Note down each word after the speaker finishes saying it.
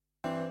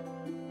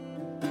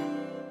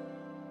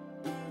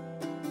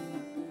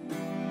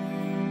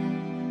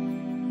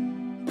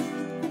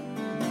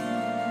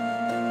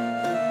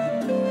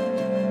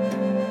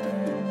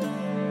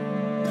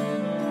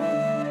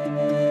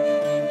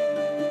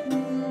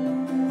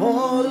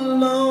all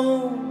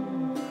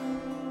alone,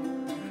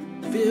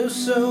 feel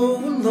so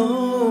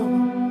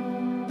alone.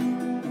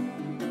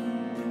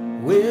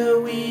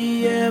 Will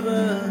we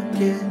ever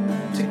get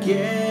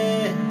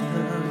together?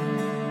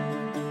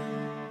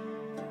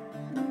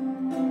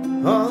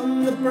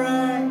 On the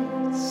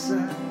bright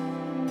side,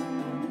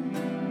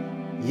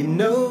 you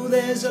know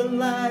there's a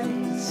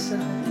light side.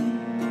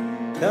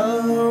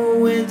 The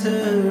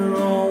winter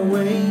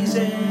always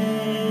ends.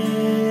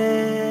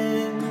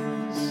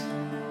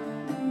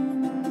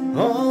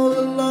 All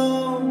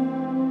alone,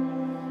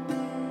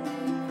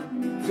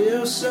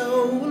 feel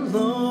so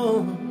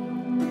alone,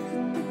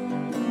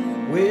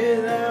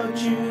 without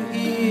you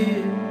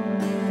here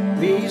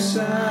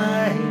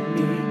beside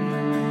me.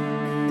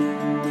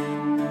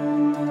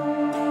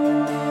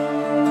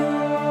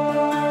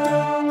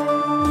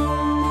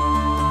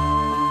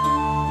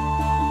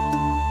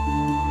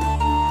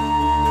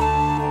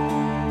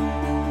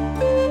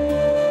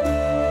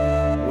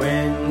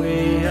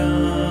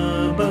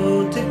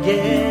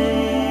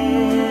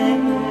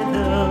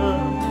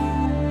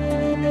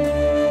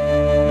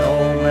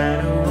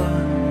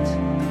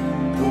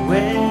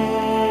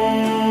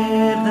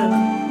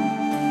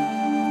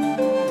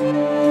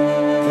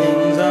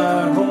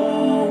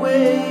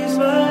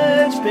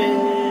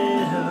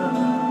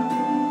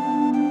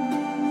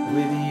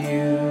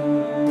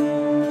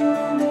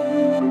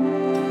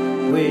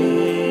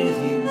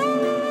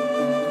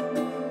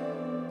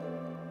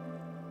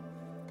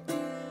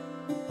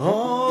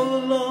 All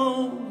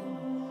alone,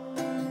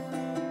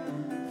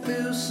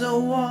 feel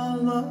so all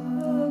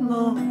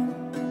alone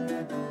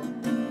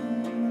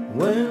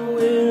when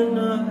we're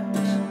not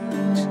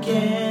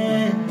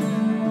together.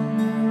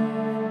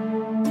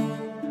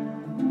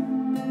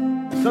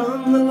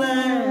 From the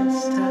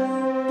last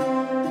time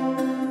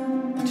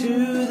to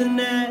the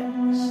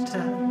next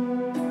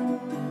time,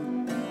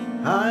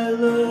 I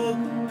look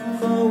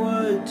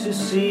forward to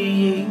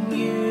seeing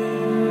you.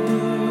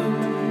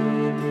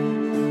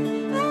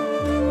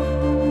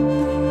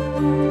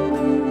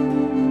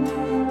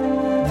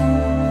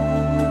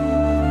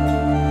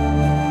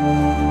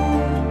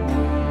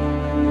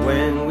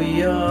 When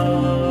we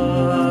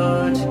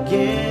are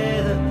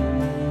together,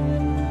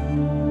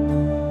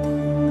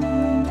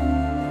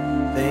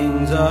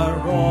 things are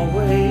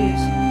always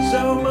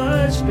so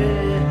much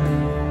better.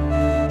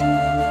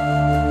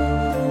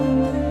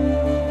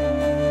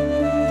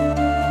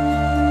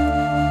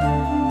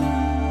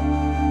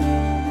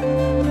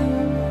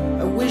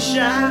 I wish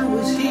I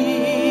was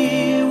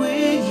here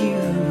with you,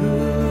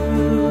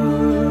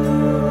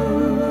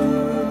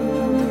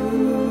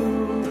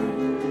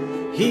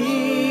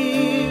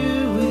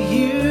 here with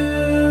you.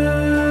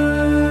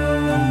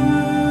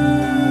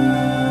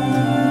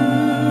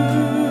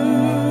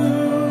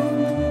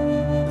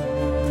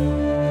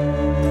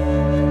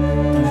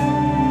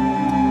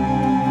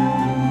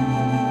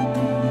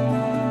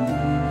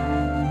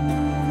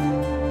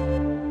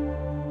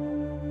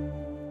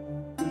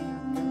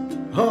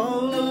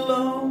 All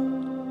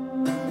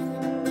alone,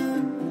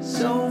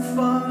 so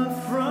far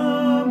from